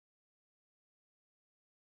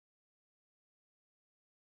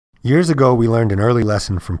Years ago, we learned an early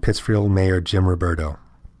lesson from Pittsfield Mayor Jim Roberto.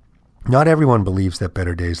 Not everyone believes that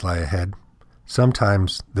better days lie ahead.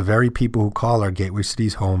 Sometimes, the very people who call our gateway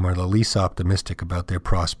cities home are the least optimistic about their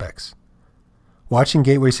prospects. Watching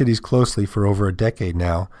gateway cities closely for over a decade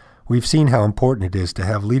now, we've seen how important it is to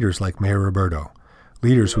have leaders like Mayor Roberto,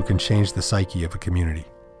 leaders who can change the psyche of a community.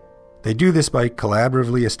 They do this by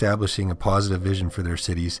collaboratively establishing a positive vision for their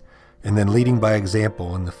cities and then leading by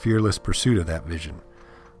example in the fearless pursuit of that vision.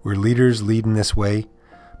 Where leaders lead in this way,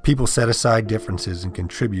 people set aside differences and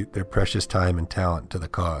contribute their precious time and talent to the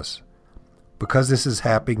cause. Because this is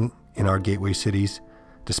happening in our gateway cities,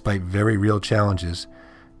 despite very real challenges,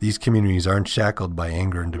 these communities aren't shackled by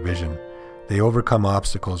anger and division. They overcome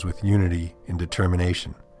obstacles with unity and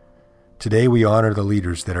determination. Today we honor the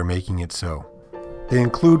leaders that are making it so. They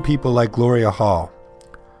include people like Gloria Hall.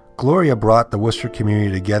 Gloria brought the Worcester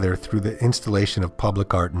community together through the installation of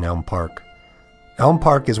public art in Elm Park. Elm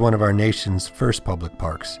Park is one of our nation's first public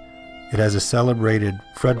parks. It has a celebrated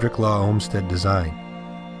Frederick Law Olmsted design.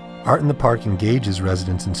 Art in the park engages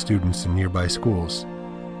residents and students in nearby schools.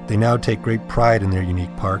 They now take great pride in their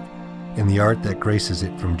unique park and the art that graces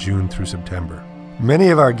it from June through September. Many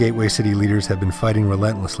of our gateway city leaders have been fighting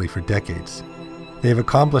relentlessly for decades. They have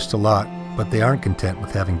accomplished a lot, but they aren't content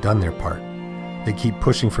with having done their part. They keep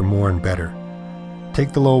pushing for more and better.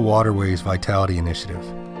 Take the Lowell Waterways Vitality Initiative.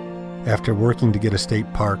 After working to get a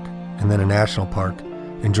state park and then a national park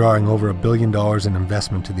and drawing over $1 billion in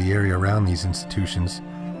investment to the area around these institutions,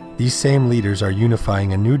 these same leaders are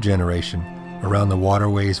unifying a new generation around the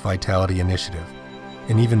Waterways Vitality Initiative,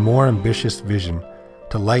 an even more ambitious vision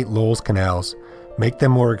to light Lowell's canals, make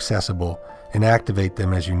them more accessible, and activate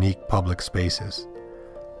them as unique public spaces.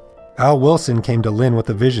 Al Wilson came to Lynn with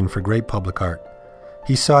a vision for great public art.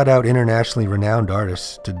 He sought out internationally renowned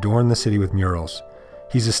artists to adorn the city with murals.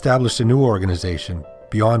 He's established a new organization,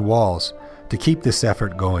 Beyond Walls, to keep this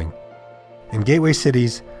effort going. In gateway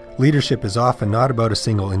cities, leadership is often not about a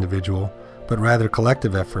single individual, but rather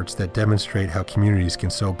collective efforts that demonstrate how communities can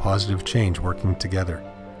sow positive change working together.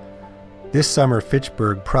 This summer,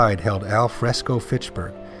 Fitchburg Pride held Al Fresco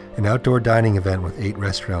Fitchburg, an outdoor dining event with 8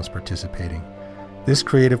 restaurants participating. This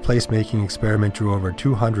creative placemaking experiment drew over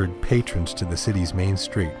 200 patrons to the city's main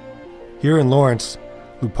street. Here in Lawrence,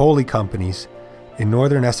 Lupoli Companies in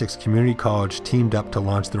Northern Essex Community College teamed up to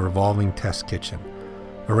launch the Revolving Test Kitchen,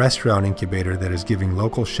 a restaurant incubator that is giving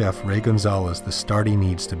local chef Ray Gonzalez the start he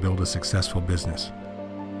needs to build a successful business.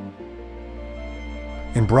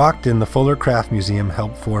 In Brockton, the Fuller Craft Museum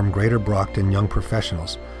helped form Greater Brockton Young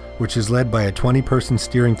Professionals, which is led by a 20-person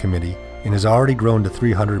steering committee and has already grown to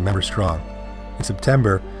 300 members strong. In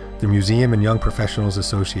September, the Museum and Young Professionals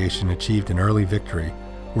Association achieved an early victory,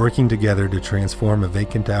 working together to transform a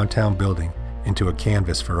vacant downtown building into a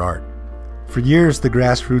canvas for art. For years, the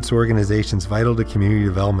grassroots organizations vital to community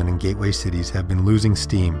development in gateway cities have been losing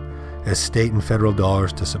steam as state and federal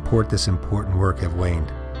dollars to support this important work have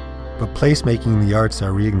waned. But placemaking in the arts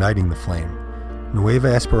are reigniting the flame.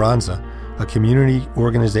 Nueva Esperanza, a community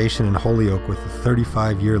organization in Holyoke with a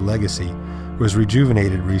 35-year legacy, was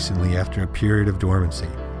rejuvenated recently after a period of dormancy.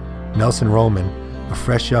 Nelson Roman, a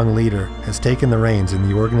fresh young leader, has taken the reins, and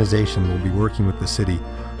the organization will be working with the city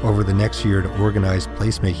over the next year to organize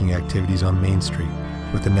placemaking activities on Main Street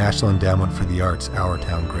with the National Endowment for the Arts Our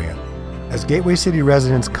Town grant. As Gateway City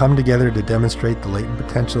residents come together to demonstrate the latent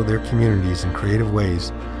potential of their communities in creative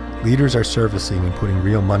ways, leaders are surfacing and putting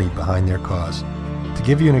real money behind their cause. To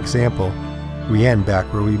give you an example, we end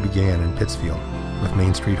back where we began in Pittsfield with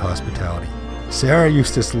Main Street Hospitality. Sarah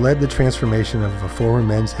Eustace led the transformation of a former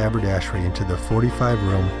men's haberdashery into the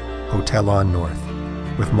 45-room Hotel on North.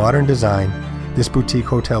 With modern design, this boutique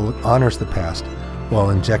hotel honors the past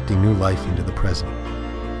while injecting new life into the present.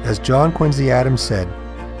 As John Quincy Adams said,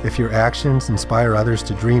 if your actions inspire others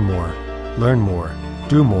to dream more, learn more,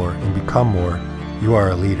 do more, and become more, you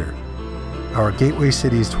are a leader. Our Gateway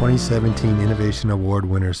Cities 2017 Innovation Award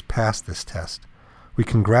winners passed this test. We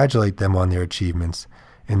congratulate them on their achievements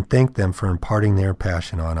and thank them for imparting their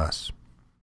passion on us.